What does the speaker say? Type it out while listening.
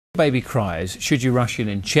baby cries, should you rush in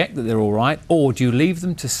and check that they're all right, or do you leave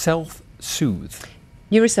them to self-soothe?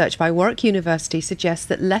 New research by Warwick University suggests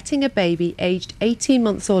that letting a baby aged 18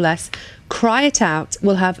 months or less cry it out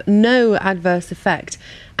will have no adverse effect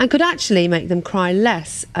and could actually make them cry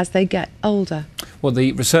less as they get older. Well,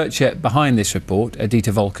 the researcher behind this report,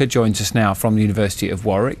 Adita Wolke, joins us now from the University of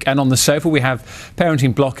Warwick. And on the sofa we have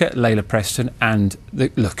parenting blocker Layla Preston and,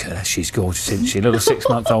 look at her, she's gorgeous, isn't she? Little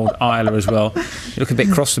 6-month-old Isla as well. You look a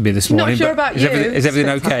bit cross to me this morning. Not sure about you. Is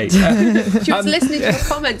everything okay? She was listening to your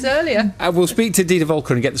comments earlier. We'll speak to Adita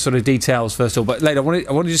Wolke and get the sort of details first of all. But Layla,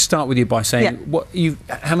 I want to just start with you by saying,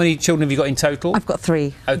 how many children have you got in total? I've got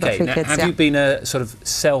 3. Okay, now, have you been a sort of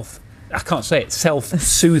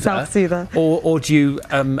self-soother, or do you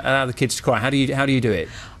allow the kids to cry? How do you do it?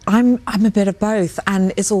 I'm a bit of both,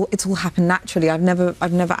 and it's all happened naturally. I've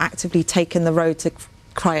never actively taken the road to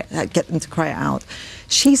get them to cry it out.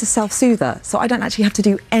 She's a self-soother, so I don't actually have to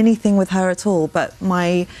do anything with her at all. But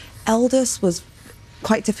my eldest was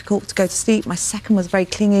quite difficult to go to sleep. My second was very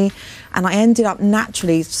clingy, and I ended up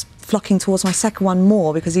naturally flocking towards my second one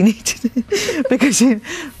more because he needed it, because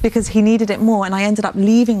he needed it more, and I ended up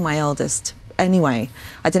leaving my eldest anyway.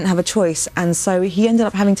 I didn't have a choice, and so he ended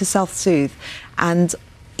up having to self-soothe. And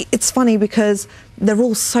it's funny because they're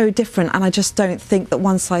all so different, and I just don't think that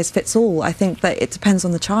one size fits all. I think that it depends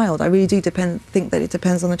on the child. I really do think that it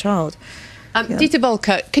depends on the child. Adita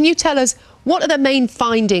Wolke, can you tell us what are the main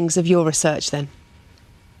findings of your research then?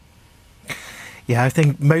 Yeah, I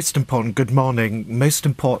think most important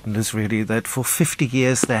is really that for 50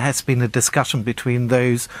 years there has been a discussion between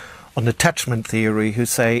those on attachment theory who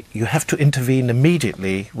say you have to intervene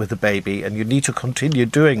immediately with the baby and you need to continue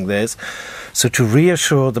doing this, so to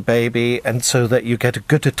reassure the baby and so that you get a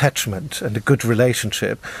good attachment and a good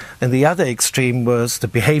relationship. And the other extreme was the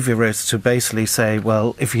behaviorists who basically say,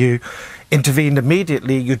 well, if you intervene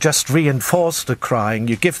immediately, you just reinforce the crying,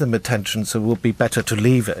 you give them attention, so it will be better to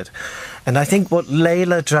leave it. And I think what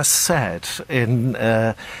Layla just said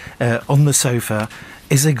on the sofa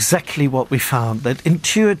is exactly what we found, that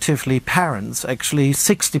intuitively parents, actually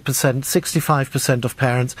 60%, 65% of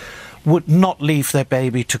parents would not leave their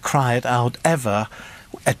baby to cry it out ever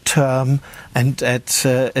at term and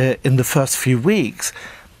in the first few weeks.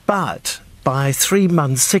 But by 3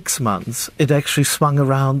 months, 6 months, it actually swung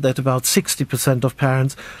around that about 60% of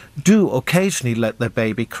parents do occasionally let their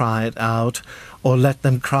baby cry it out or let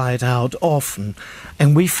them cry it out often.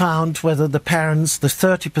 And we found whether the parents, the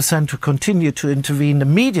 30% who continue to intervene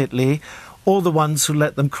immediately, or the ones who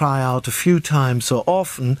let them cry out a few times or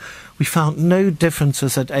often, we found no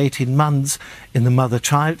differences at 18 months in the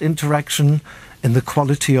mother-child interaction, in the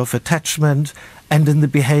quality of attachment, and in the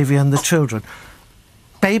behaviour in the children.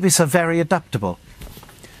 Babies are very adaptable.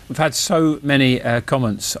 We've had so many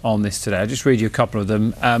comments on this today. I'll just read you a couple of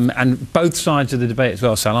them. And both sides of the debate as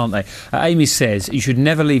well, Sal, aren't they? Amy says, you should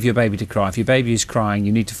never leave your baby to cry. If your baby is crying,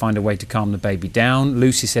 you need to find a way to calm the baby down.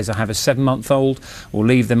 Lucy says, I have a 7-month-old. We'll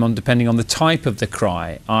leave them on depending on the type of the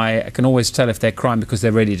cry. I can always tell if they're crying because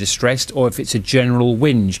they're really distressed or if it's a general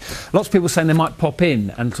whinge. Lots of people saying they might pop in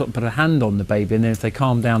and sort of put a hand on the baby, and then if they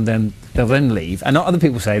calm down, then they'll then leave. And other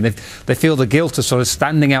people say they feel the guilt of sort of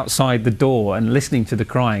standing outside the door and listening to the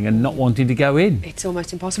crying and not wanting to go in. It's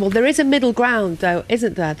almost impossible. There is a middle ground, though,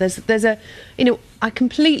 isn't there? There's a, you know, I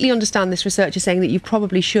completely understand this researcher saying that you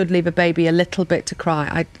probably should leave a baby a little bit to cry.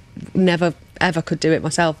 I never, ever could do it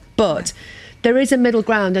myself. But there is a middle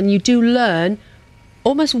ground, and you do learn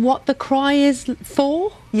almost what the cry is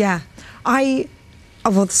for. Yeah. I'm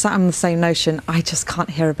the same notion. I just can't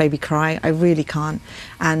hear a baby cry. I really can't.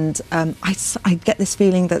 And I get this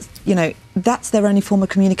feeling that, you know, that's their only form of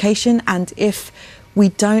communication, and if we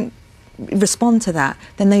don't respond to that,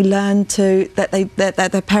 then they learn that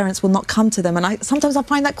their parents will not come to them. And sometimes I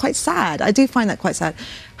find that quite sad. I do find that quite sad.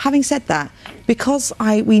 Having said that, because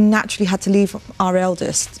we naturally had to leave our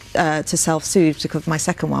eldest to self-soothe because my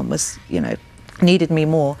second one was, you know, needed me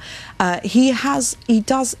more.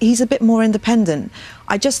 He's a bit more independent.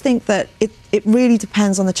 I just think that it really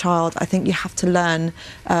depends on the child. I think you have to learn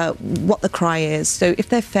what the cry is. So if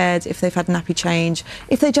they're fed, if they've had a nappy change,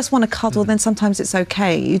 if they just want to cuddle, then sometimes it's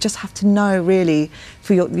okay. You just have to know really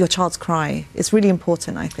for your child's cry. It's really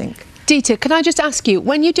important, I think. Dita, can I just ask you,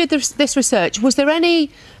 when you did this research, was there any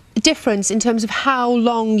difference in terms of how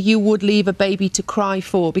long you would leave a baby to cry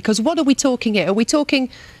for? Because what are we talking here? Are we talking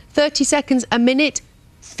 30 seconds, a minute,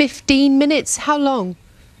 15 minutes? How long?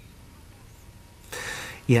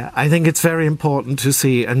 Yeah, I think it's very important to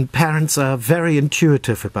see, and parents are very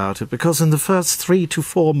intuitive about it, because in the first 3 to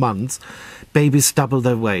 4 months, babies double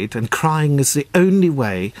their weight, and crying is the only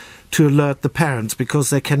way to alert the parents,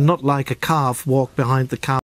 because they cannot, like a calf, walk behind the cow